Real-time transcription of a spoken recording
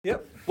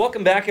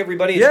Welcome back,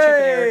 everybody. It's Yay! Chip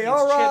and Eric. It's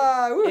All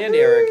right. Chip and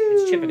Eric.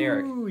 It's Chip and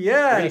Eric.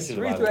 Yes. Reading through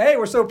the Bible. Hey,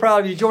 we're so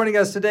proud of you joining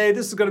us today.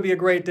 This is going to be a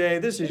great day.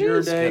 This is your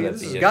day.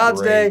 This is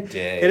God's day.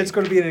 And it's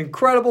going to be an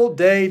incredible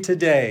day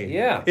today.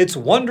 Yeah. It's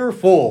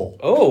wonderful.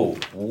 Oh,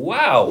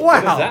 wow.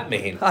 What does that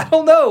mean? I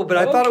don't know, but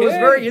I thought it was Okay.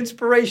 very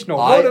inspirational,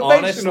 I motivational.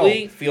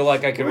 honestly feel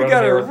like I could We run a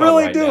got to marathon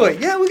really right do now. it.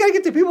 Yeah, we got to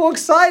get the people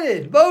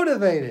excited,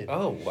 motivated.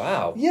 Oh,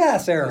 wow.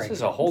 Yes, Eric. This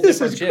is a whole This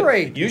different is Chip.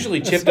 great.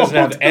 Usually Chip It's doesn't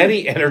all have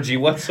any energy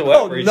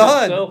whatsoever. Oh, He's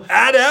none. just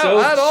At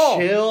all.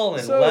 chill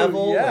and So,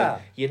 level. yeah.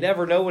 And you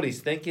never know what he's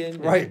thinking.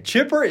 Right.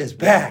 Chipper is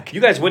back. You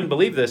guys wouldn't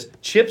believe this.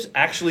 Chip's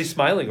actually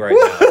smiling right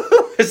now.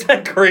 Is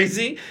that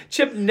crazy?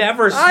 Chip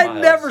never smiles.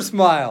 I never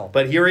smile.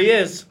 But here he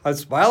is. I'm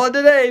smiling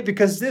today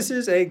because this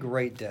is a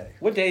great day.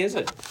 What day is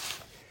it?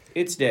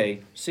 It's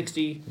day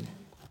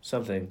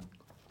 60-something.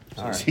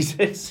 All right.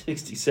 66,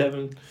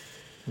 67,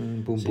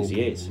 Boom, boom,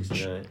 68, boom.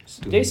 69.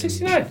 Day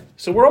 69.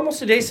 So we're almost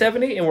to day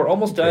 70, and we're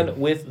almost done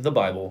with the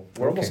Bible.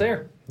 We're almost Okay.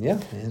 there. Yeah,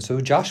 and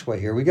so Joshua,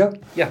 here we go.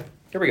 Yeah,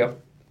 here we go.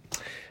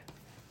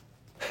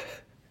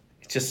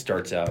 It just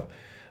starts out.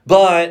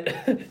 But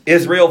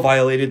Israel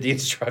violated the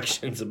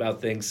instructions about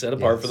things set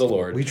apart Yes. for the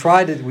Lord. We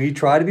try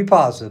to be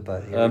positive,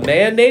 but here A we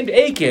man named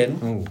Achan,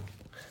 go.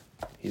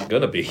 he's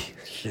going to be.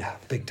 Yeah,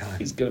 big time.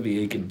 He's going to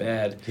be Achan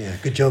bad. Yeah,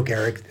 good joke,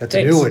 Eric. That's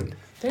Thanks. a new one.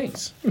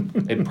 Thanks.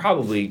 It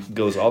probably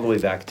goes all the way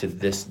back to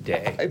this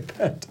day. I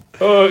bet.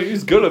 Oh,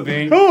 he's going to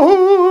be.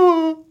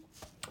 Oh,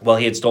 Well,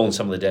 he had stolen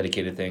some of the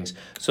dedicated things.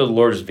 So the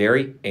Lord was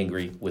very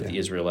angry with the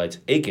Israelites.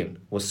 Achan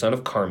was son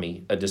of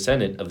Carmi, a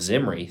descendant of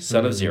Zimri,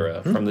 son of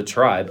Zerah, from the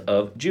tribe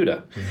of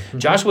Judah.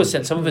 Joshua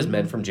sent some of his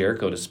men from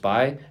Jericho to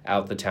spy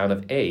out the town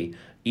of Ai,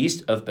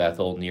 east of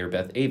Bethel, near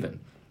Beth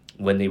Aven.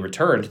 When they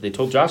returned, they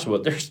told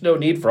Joshua, "There's no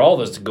need for all of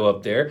us to go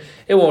up there.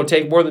 It won't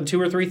take more than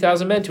 2,000 or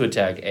 3,000 men to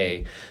attack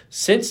Ai.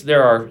 Since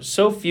there are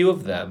so few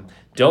of them,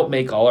 don't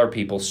make all our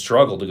people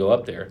struggle to go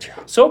up there."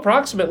 So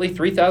approximately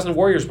 3,000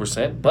 warriors were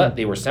sent, but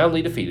they were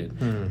soundly defeated.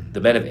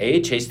 The men of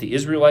Ai chased the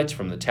Israelites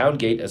from the town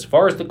gate as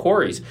far as the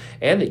quarries,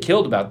 and they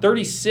killed about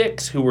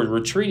 36 who were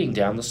retreating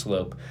down the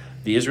slope.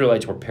 The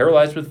Israelites were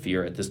paralyzed with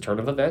fear at this turn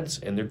of events,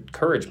 and their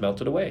courage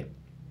melted away.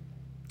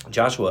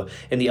 Joshua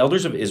and the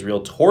elders of Israel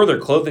tore their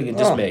clothing in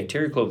dismay.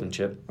 Tear your clothing,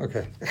 Chip.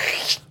 okay.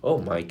 Oh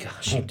my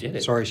gosh, you did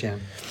it. Sorry,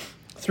 Shan.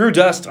 Threw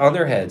dust on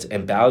their heads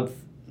and bowed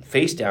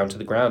face down to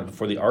the ground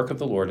before the ark of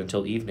the Lord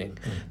until evening.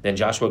 Then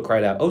Joshua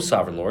cried out, "O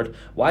sovereign Lord,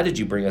 why did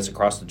you bring us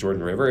across the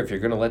Jordan River if you're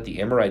going to let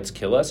the Amorites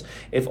kill us?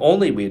 If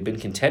only we had been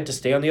content to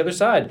stay on the other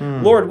side.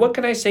 Lord, what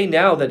can I say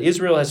now that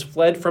Israel has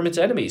fled from its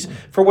enemies?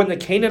 For when the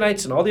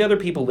Canaanites and all the other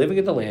people living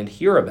in the land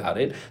hear about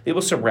it, they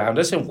will surround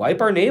us and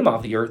wipe our name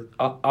off the earth,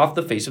 off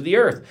the face of the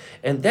earth.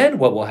 And then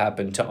what will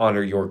happen to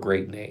honor your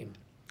great name?"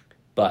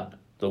 But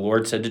the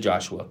Lord said to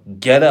Joshua,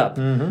 "Get up.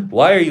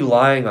 Why are you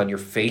lying on your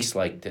face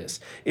like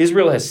this?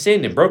 Israel has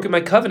sinned and broken my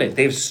covenant.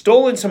 They have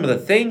stolen some of the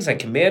things I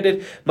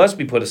commanded must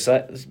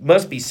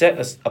be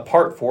set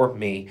apart for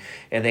me.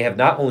 And they have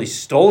not only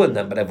stolen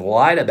them, but have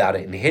lied about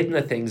it and hidden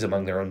the things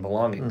among their own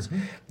belongings.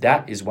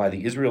 That is why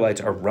the Israelites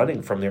are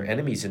running from their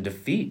enemies in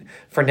defeat.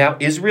 For now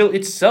Israel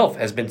itself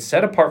has been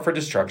set apart for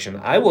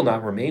destruction. I will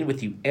not remain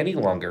with you any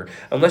longer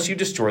unless you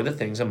destroy the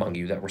things among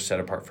you that were set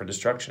apart for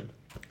destruction.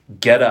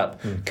 Get up,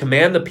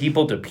 command the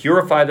people to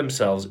purify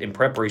themselves in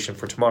preparation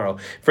for tomorrow.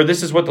 For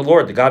this is what the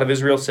Lord, the God of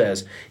Israel,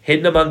 says: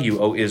 Hidden among you,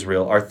 O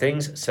Israel, are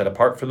things set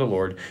apart for the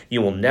Lord.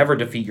 You will never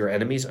defeat your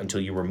enemies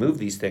until you remove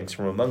these things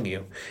from among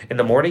you. In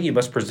the morning you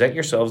must present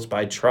yourselves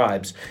by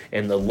tribes,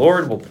 and the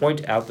Lord will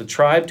point out the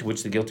tribe to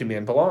which the guilty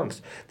man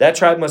belongs. That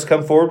tribe must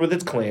come forward with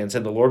its clans,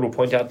 and the Lord will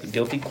point out the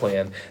guilty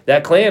clan.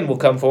 That clan will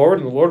come forward,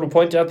 and the Lord will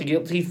point out the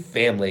guilty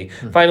family.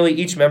 Finally,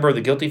 each member of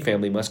the guilty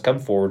family must come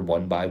forward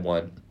one by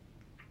one.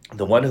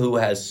 The one who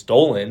has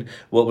stolen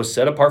what was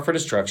set apart for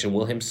destruction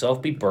will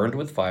himself be burned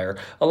with fire,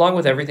 along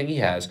with everything he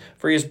has,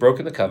 for he has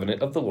broken the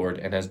covenant of the Lord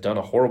and has done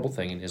a horrible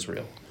thing in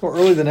Israel. Well,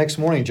 early the next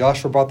morning,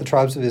 Joshua brought the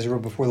tribes of Israel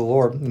before the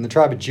Lord, and the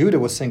tribe of Judah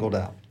was singled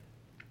out.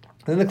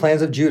 Then the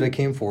clans of Judah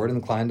came forward,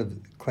 and the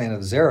clan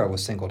of Zerah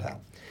was singled out.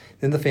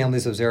 Then the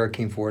families of Zerah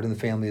came forward, and the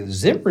family of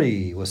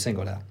Zimri was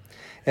singled out.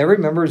 Every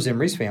member of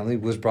Zimri's family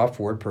was brought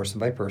forward person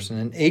by person,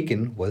 and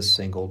Achan was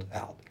singled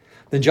out.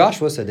 Then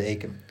Joshua said to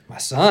Achan, "My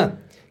son,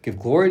 give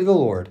glory to the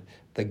Lord,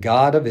 the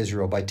God of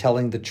Israel, by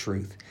telling the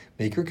truth.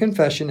 Make your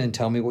confession and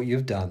tell me what you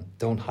have done.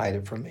 Don't hide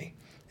it from me."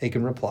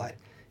 Achan replied,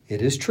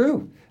 "It is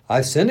true.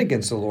 I've sinned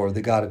against the Lord,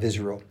 the God of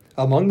Israel.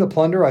 Among the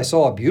plunder I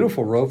saw a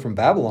beautiful robe from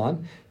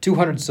Babylon,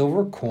 200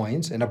 silver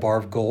coins, and a bar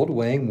of gold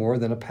weighing more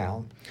than a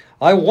pound.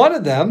 I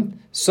wanted them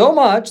so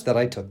much that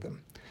I took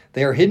them.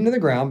 They are hidden in the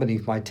ground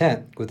beneath my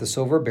tent, with the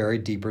silver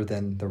buried deeper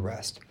than the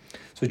rest."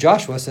 So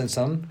Joshua sent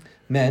some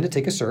men to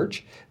take a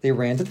search. They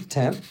ran to the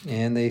tent,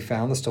 and they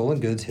found the stolen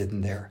goods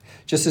hidden there,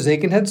 just as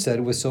Achan had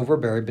said, with silver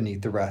buried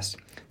beneath the rest.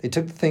 They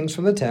took the things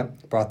from the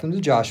tent, brought them to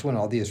Joshua and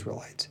all the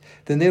Israelites.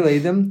 Then they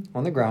laid them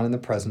on the ground in the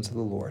presence of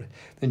the Lord.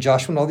 Then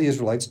Joshua and all the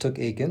Israelites took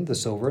Achan, the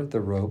silver, the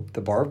robe,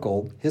 the bar of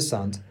gold, his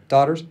sons,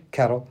 daughters,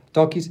 cattle,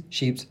 donkeys,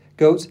 sheep,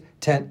 goats,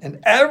 tent, and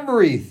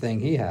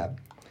everything he had.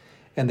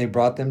 and they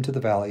brought them to the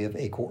valley of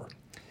Achor.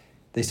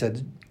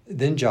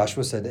 Then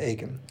Joshua said to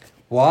Achan,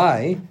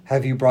 "Why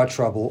have you brought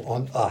trouble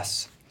on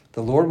us?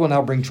 The Lord will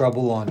now bring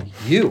trouble on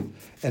you."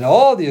 And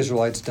all the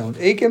Israelites stoned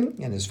Achan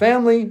and his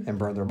family and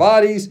burned their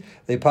bodies.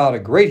 They piled a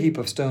great heap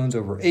of stones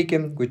over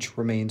Achan, which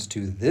remains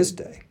to this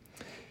day.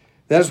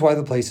 That is why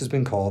the place has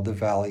been called the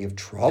Valley of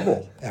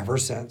Trouble ever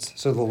since.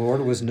 So the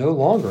Lord was no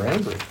longer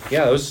angry.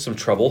 Yeah, there was some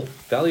trouble.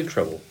 Valley of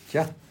trouble.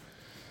 Yeah.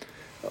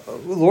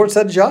 The Lord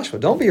said to Joshua,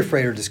 "Don't be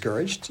afraid or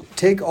discouraged.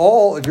 Take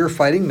all of your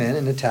fighting men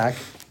and attack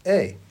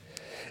Ai.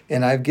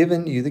 And I've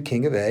given you the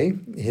king of Ai,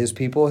 his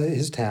people,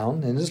 his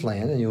town, and his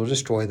land, and you will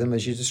destroy them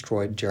as you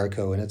destroyed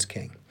Jericho and its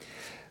king.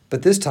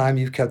 But this time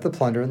you've kept the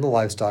plunder and the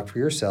livestock for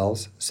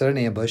yourselves, set an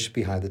ambush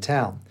behind the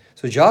town."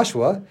 So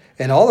Joshua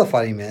and all the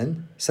fighting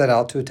men set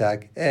out to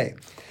attack Ai.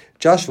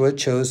 Joshua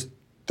chose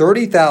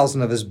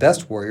 30,000 of his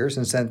best warriors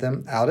and sent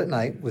them out at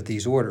night with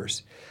these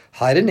orders: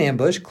 "Hide in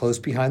ambush close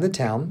behind the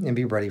town and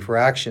be ready for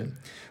action.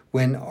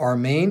 When our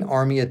main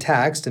army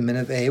attacks, the men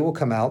of Ai will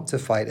come out to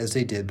fight as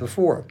they did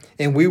before,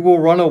 and we will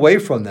run away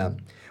from them.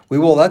 We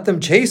will let them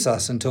chase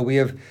us until we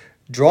have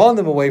drawn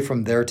them away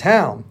from the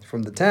town,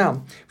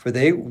 for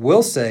they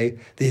will say,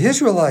 'The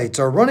Israelites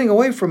are running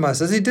away from us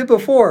as they did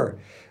before.'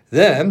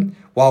 Then,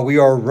 while we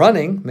are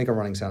running," make a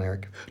running sound,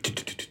 Eric.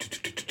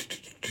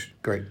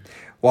 Great.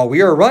 "While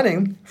we are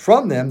running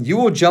from them, you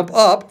will jump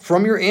up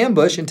from your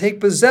ambush and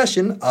take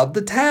possession of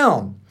the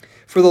town.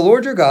 For the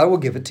Lord your God will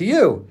give it to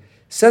you.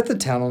 Set the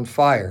town on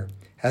fire,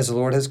 as the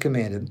Lord has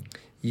commanded.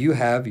 You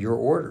have your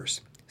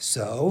orders."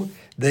 So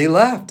they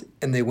left,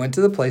 and they went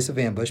to the place of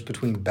ambush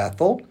between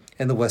Bethel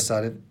and the west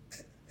side of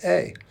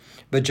Ai.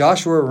 But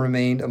Joshua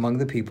remained among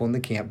the people in the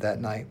camp that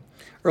night.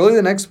 Early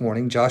the next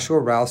morning, Joshua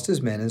roused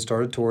his men and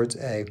started towards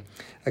Ai,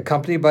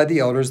 accompanied by the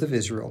elders of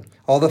Israel.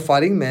 All the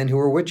fighting men who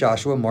were with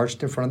Joshua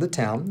marched in front of the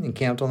town and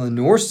camped on the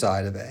north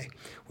side of Ai,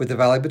 with the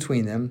valley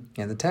between them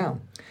and the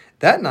town.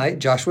 That night,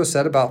 Joshua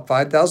set about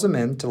 5,000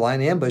 men to lie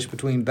in ambush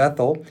between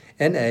Bethel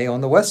and Ai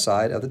on the west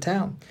side of the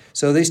town.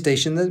 So they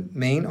stationed the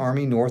main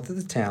army north of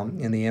the town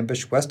and the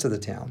ambush west of the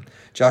town.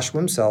 Joshua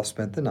himself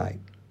spent the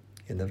night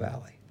in the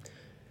valley.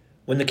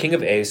 When the king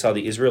of Ai saw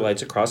the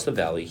Israelites across the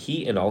valley,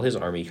 he and all his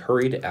army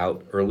hurried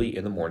out early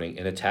in the morning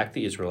and attacked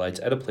the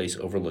Israelites at a place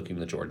overlooking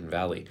the Jordan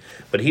Valley.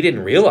 But he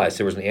didn't realize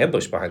there was an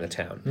ambush behind the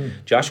town.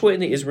 Joshua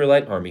and the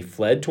Israelite army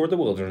fled toward the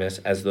wilderness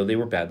as though they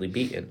were badly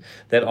beaten.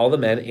 Then all the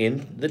men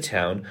in the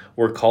town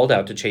were called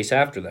out to chase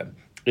after them.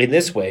 In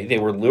this way, they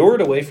were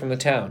lured away from the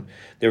town.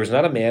 There was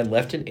not a man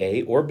left in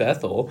Ai or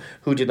Bethel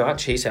who did not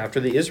chase after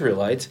the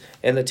Israelites,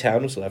 and the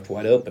town was left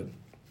wide open.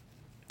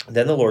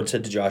 Then the Lord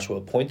said to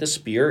Joshua, "Point the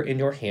spear in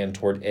your hand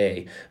toward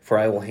Ai, for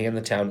I will hand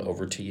the town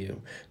over to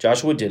you."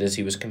 Joshua did as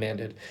he was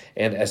commanded.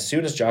 And as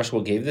soon as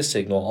Joshua gave the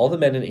signal, all the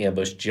men in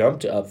ambush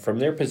jumped up from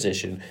their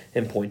position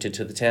and pointed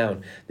to the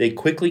town. They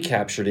quickly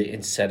captured it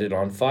and set it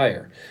on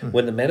fire.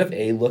 When the men of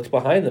Ai looked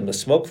behind them, the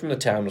smoke from the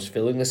town was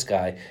filling the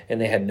sky,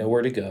 and they had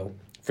nowhere to go.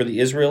 For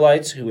the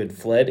Israelites who had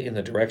fled in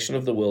the direction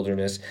of the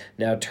wilderness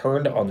now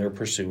turned on their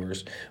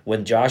pursuers.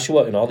 When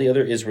Joshua and all the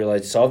other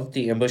Israelites saw that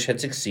the ambush had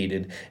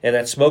succeeded and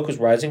that smoke was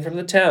rising from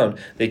the town,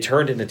 they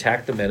turned and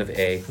attacked the men of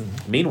Ai.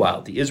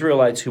 Meanwhile, the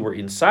Israelites who were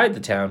inside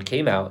the town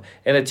came out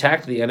and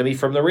attacked the enemy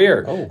from the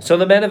rear. So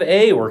the men of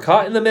Ai were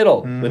caught in the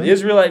middle. With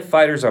Israelite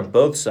fighters on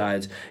both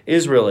sides,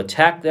 Israel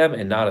attacked them,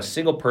 and not a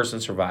single person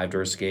survived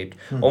or escaped.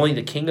 Only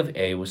the king of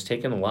Ai was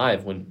taken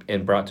alive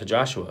and brought to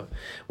Joshua.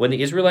 When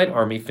the Israelite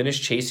army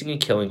finished chasing and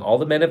killing all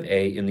the men of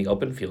Ai in the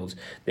open fields,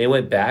 they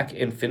went back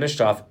and finished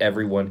off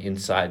everyone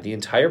inside. The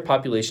entire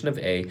population of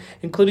Ai,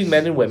 including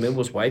men and women,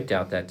 was wiped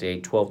out that day,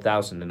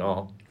 12,000 in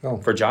all.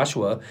 For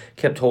Joshua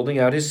kept holding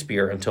out his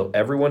spear until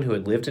everyone who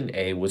had lived in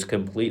Ai was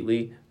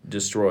completely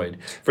destroyed.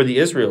 For the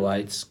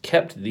Israelites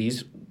kept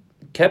these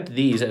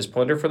as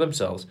plunder for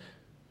themselves,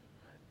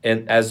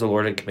 and as the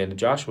Lord had commanded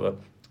Joshua.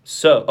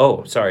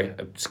 I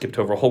skipped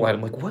over a whole line.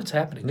 I'm like, what's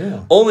happening?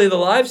 Yeah. Only the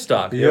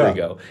livestock. There we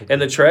go.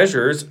 And the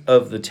treasures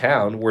of the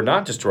town were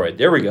not destroyed.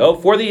 There we go.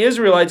 For the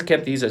Israelites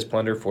kept these as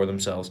plunder for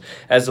themselves,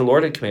 as the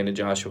Lord had commanded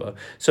Joshua.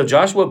 So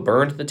Joshua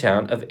burned the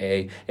town of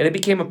Ai, and it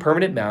became a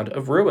permanent mound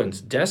of ruins,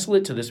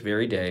 desolate to this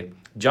very day.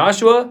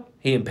 Joshua,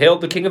 he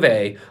impaled the king of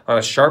Ai on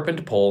a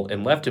sharpened pole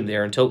and left him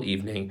there until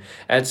evening.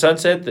 At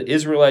sunset, the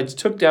Israelites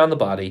took down the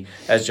body,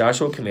 as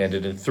Joshua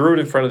commanded, and threw it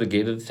in front of the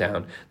gate of the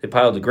town. They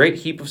piled a great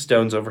heap of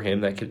stones over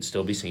him that could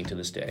still be seen to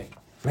this day.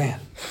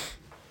 Man,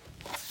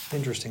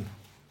 interesting.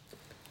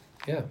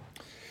 Yeah.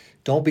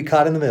 Don't be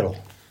caught in the middle.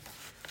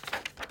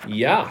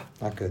 Yeah.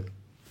 Not good.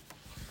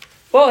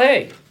 Well,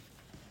 hey.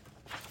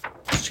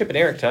 It's Chip and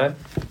Eric time.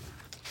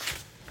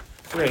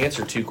 We're going to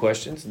answer 2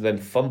 questions and then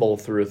fumble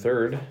through a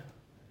third.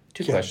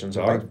 2 questions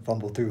are.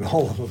 Fumble through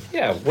all of them.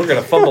 Yeah, we're going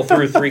to fumble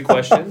through 3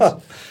 questions.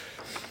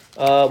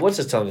 What's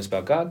this telling us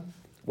about God?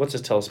 What's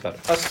this tell us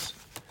about us?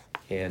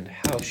 And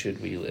how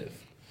should we live?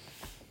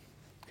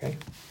 Okay.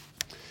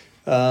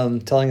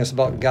 Telling us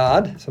about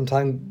God.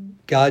 Sometimes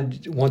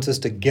God wants us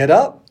to get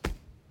up.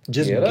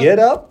 Just get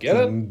up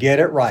and get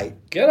it right.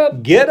 Get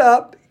up. Get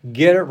up,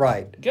 get it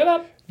right. Get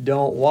up.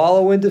 Don't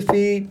wallow in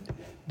defeat.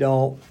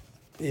 don't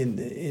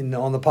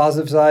on the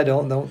positive side,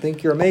 don't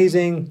think you're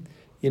amazing,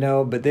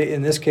 but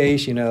in this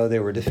case, they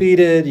were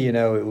defeated,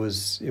 it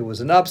was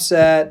an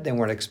upset, they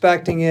weren't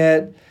expecting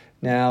it.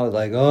 Now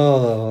like,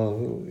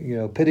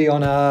 pity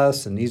on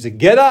us, and he said,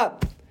 get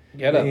up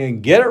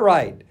and get it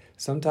right.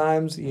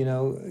 Sometimes,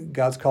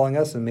 God's calling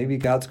us, and maybe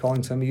God's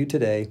calling some of you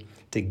today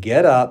to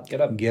get up,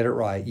 and get it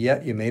right.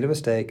 Yep, you made a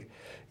mistake.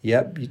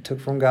 Yep, you took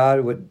from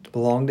God what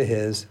belonged to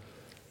his.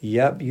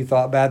 Yep, you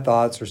thought bad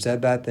thoughts or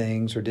said bad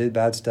things or did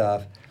bad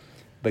stuff.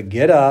 But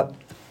get up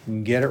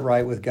and get it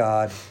right with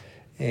God,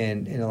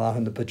 and allow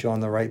him to put you on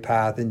the right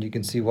path. And you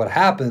can see what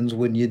happens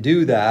when you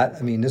do that.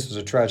 I mean, this is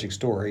a tragic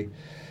story.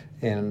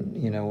 And,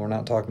 we're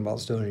not talking about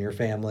stoning your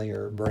family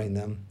or burning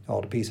them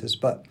all to pieces.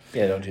 But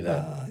yeah, don't do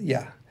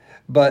that.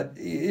 But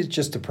it's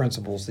just the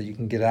principles that you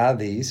can get out of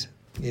these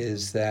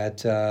is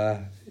that,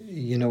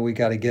 we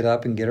got to get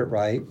up and get it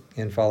right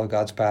and follow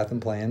God's path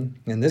and plan.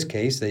 In this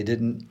case, they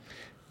didn't.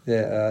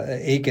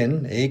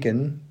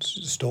 Achan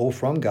stole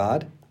from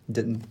God.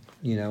 Didn't,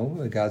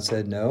 God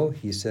said no.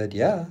 He said,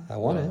 yeah, I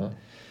want it.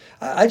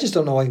 I just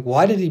don't know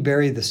why did he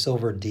bury the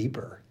silver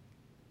deeper?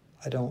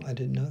 I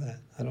didn't know that.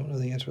 I don't know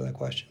the answer to that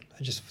question.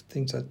 I just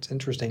think that's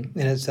interesting.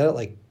 And it said it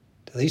like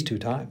at least 2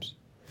 times.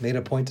 Made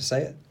a point to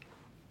say it.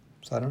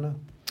 So I don't know.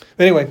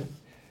 But anyway,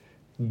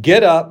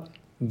 get up,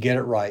 get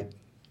it right.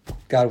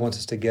 God wants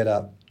us to get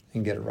up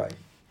and get it right.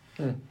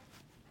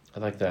 I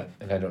like that,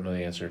 and I don't know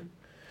the answer.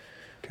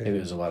 Okay. Maybe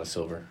it was a lot of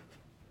silver.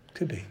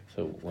 Could be.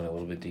 So it went a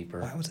little bit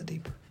deeper. Why was it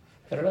deeper?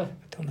 I don't know.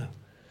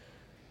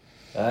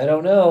 I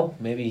don't know.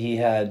 Maybe he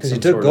had because he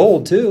took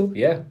gold too.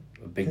 Yeah,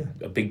 a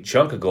big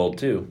chunk of gold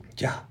too.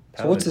 Yeah.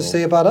 So what's this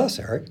say about us,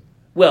 Eric?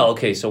 Well,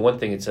 okay, so one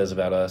thing it says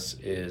about us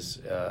is,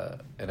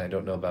 and I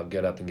don't know about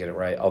get up and get it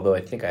right, although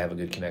I think I have a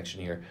good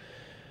connection here.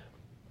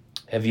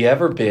 Have you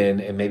ever been,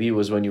 and maybe it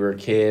was when you were a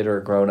kid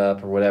or grown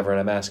up or whatever, and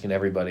I'm asking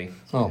everybody,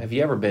 have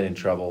you ever been in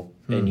trouble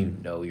and you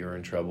know you're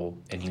in trouble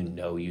and you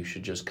know you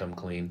should just come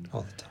clean?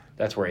 All the time.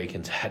 That's where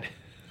Achan's at.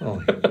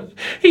 Oh.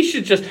 He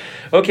should just,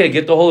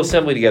 get the whole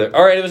assembly together.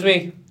 All right, it was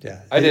me.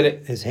 Yeah. I did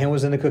it. His hand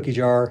was in the cookie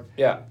jar.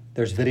 Yeah.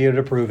 There's video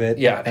to prove it.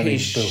 Yeah, he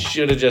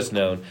should have just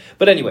known.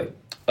 But anyway,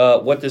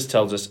 what this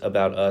tells us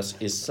about us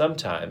is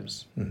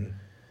sometimes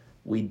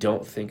we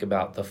don't think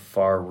about the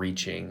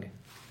far-reaching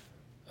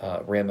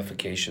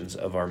ramifications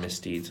of our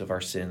misdeeds, of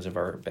our sins, of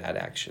our bad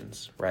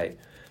actions, right?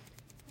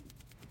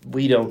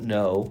 We don't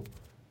know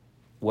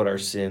what our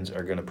sins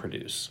are going to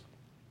produce.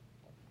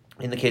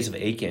 In the case of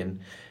Achan,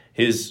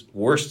 his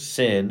worst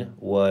sin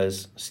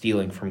was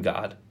stealing from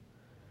God.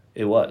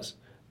 It was.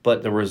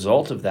 But the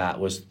result of that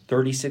was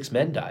 36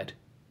 men died.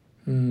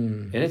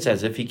 And it's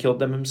as if he killed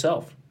them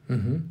himself,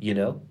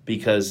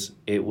 because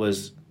it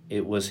was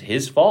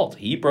his fault.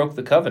 He broke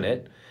the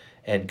covenant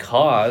and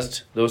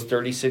caused those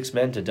 36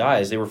 men to die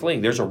as they were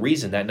fleeing. There's a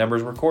reason that number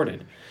is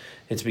recorded.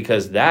 It's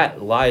because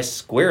that lies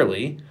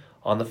squarely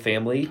on the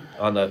family,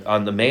 on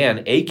the man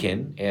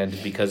Achan,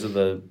 and because of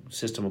the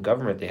system of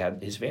government they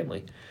had, his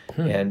family.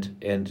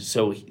 And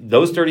so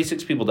those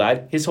 36 people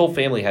died. His whole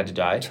family had to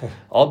die,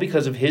 all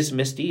because of his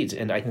misdeeds.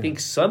 And I think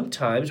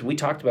sometimes, we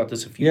talked about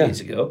this a few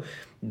days ago,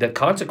 that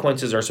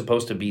consequences are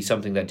supposed to be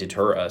something that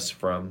deter us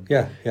from,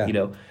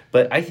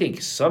 But I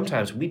think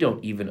sometimes we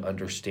don't even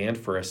understand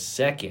for a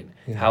second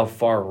how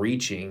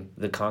far-reaching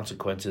the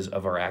consequences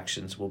of our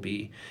actions will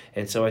be.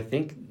 And so I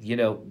think,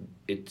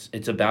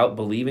 it's about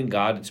believing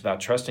God. It's about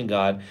trusting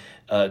God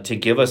to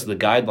give us the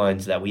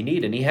guidelines that we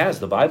need. And he has.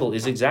 The Bible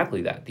is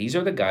exactly that. These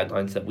are the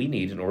guidelines that we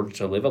need in order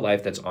to live a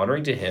life that's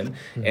honoring to him,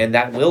 and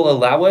that will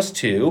allow us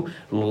to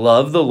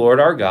love the Lord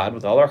our God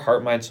with all our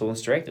heart, mind, soul, and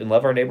strength, and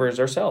love our neighbor as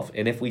ourselves.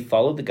 And if we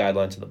follow the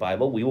guidelines of the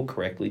Bible, we will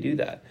correctly do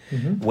that.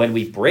 When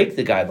we break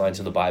the guidelines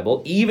of the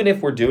Bible, even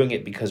if we're doing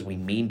it because we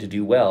mean to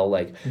do well,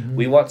 like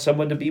we want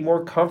someone to be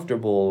more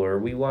comfortable, or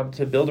we want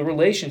to build a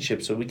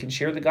relationship so we can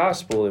share the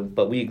gospel,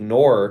 but we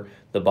ignore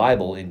the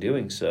Bible in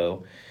doing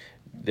so,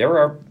 there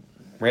are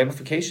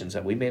ramifications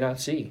that we may not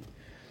see,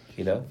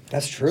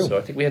 That's true. So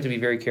I think we have to be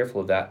very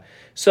careful of that.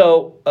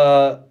 So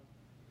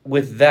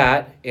with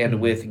that and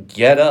with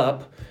get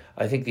up,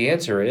 I think the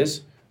answer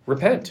is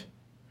repent.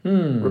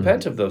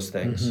 Repent of those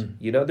things.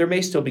 There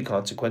may still be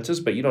consequences,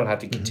 but you don't have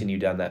to continue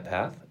down that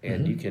path,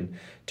 and you can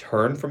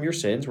turn from your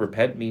sins.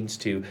 Repent means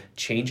to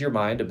change your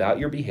mind about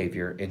your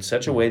behavior in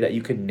such a way that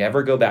you can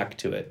never go back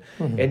to it.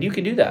 And you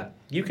can do that.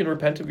 You can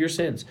repent of your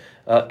sins.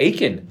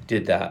 Achan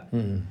did that.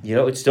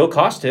 It still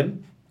cost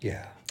him.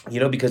 Yeah.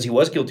 Because he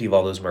was guilty of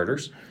all those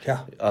murders.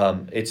 Yeah.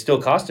 It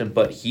still cost him,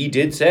 but he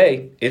did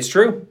say, it's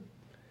true.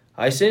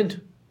 I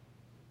sinned.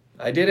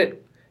 I did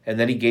it. And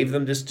then he gave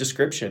them this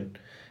description.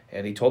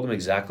 And he told them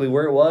exactly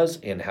where it was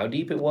and how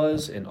deep it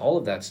was and all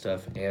of that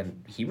stuff.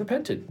 And he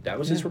repented. That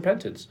was his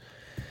repentance.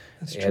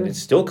 That's and true. it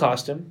still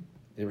cost him.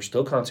 There were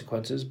still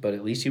consequences, but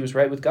at least he was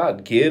right with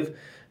God. Give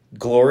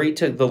glory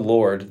to the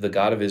Lord, the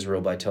God of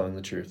Israel, by telling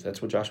the truth. That's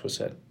what Joshua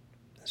said.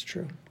 That's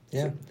true.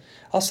 Yeah.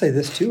 I'll say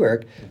this too,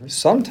 Eric.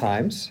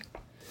 Sometimes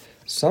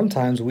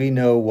we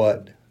know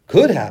what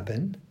could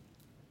happen,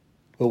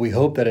 but we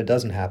hope that it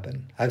doesn't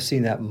happen. I've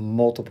seen that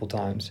multiple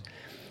times.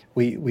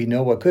 we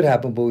know what could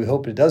happen, but we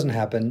hope it doesn't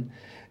happen.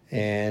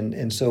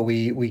 And so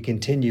we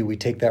continue, we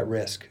take that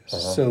risk.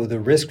 So the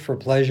risk for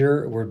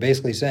pleasure, we're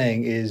basically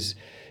saying is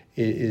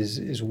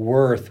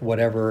worth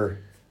whatever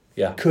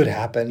could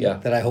happen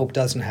that I hope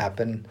doesn't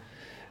happen.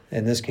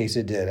 In this case,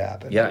 it did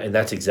happen. Yeah, and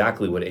that's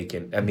exactly what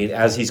Achan, I mean,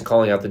 as he's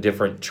calling out the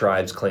different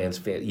tribes,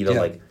 clans,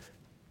 like,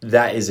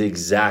 that is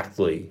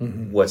exactly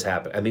what's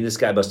happened. I mean, this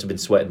guy must have been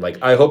sweating.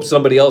 Like, I hope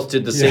somebody else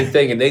did the same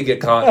thing and they get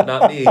caught,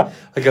 not me. Like,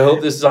 I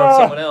hope this is on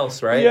someone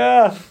else, right?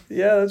 Yeah,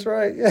 that's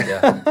right.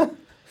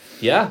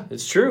 Yeah,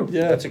 it's true.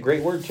 Yeah. That's a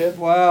great word, Chip.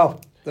 Wow.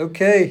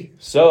 Okay.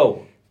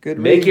 So, Good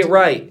make reading. it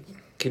right.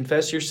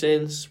 Confess your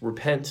sins.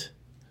 Repent.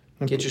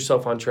 Get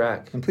yourself on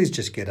track. And please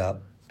just get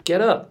up. Get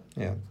up.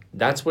 Yeah.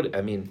 That's what,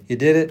 I mean. You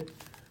did it.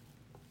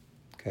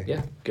 Okay.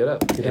 Yeah, get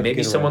up. Get and up, maybe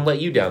get someone around.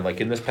 let you down, like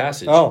in this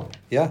passage. Oh,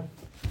 yeah.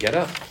 Get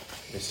up.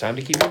 It's time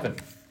to keep moving.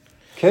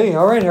 Okay.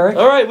 All right, Harry.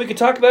 All right, we could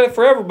talk about it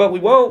forever, but we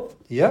won't.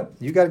 Yep.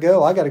 You got to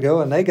go. I got to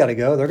go. And they got to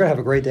go. They're going to have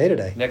a great day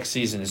today. Next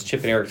season is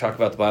Chip and Eric talk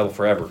about the Bible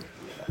forever.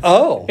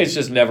 Oh. It's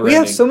just never We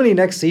ending. have so many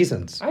next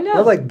seasons. I know.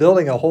 We're like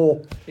building a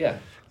whole. Yeah,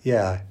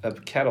 Yeah. a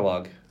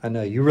catalog. I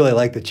know. You really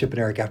like the Chip and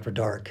Eric After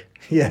Dark.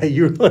 Yeah.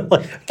 You really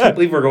like I can't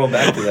believe we're going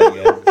back to that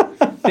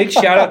again. Big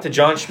shout out to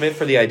John Schmidt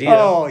for the idea.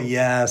 Oh,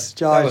 yes.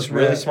 Josh. that was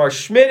really smart.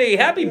 Schmitty,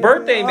 happy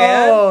birthday,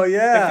 man. Oh,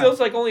 yeah. It feels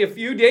like only a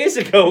few days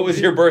ago it was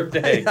your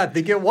birthday. I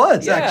think it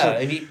was, Yeah,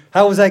 actually. and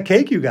How was that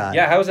cake you got?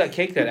 Yeah, how was that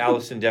cake that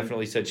Allison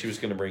definitely said she was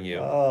going to bring you?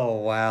 Oh,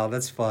 wow.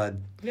 That's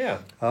fun. Yeah.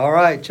 All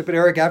right. Chip and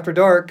Eric After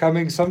Dark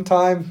coming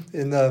sometime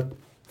in the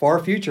far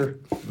future.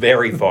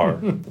 Very far.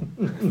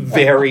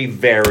 Very,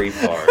 very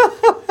far.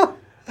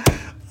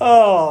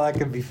 Oh, that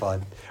could be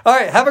fun. All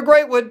right. Have a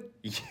great one.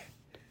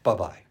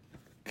 Bye-bye.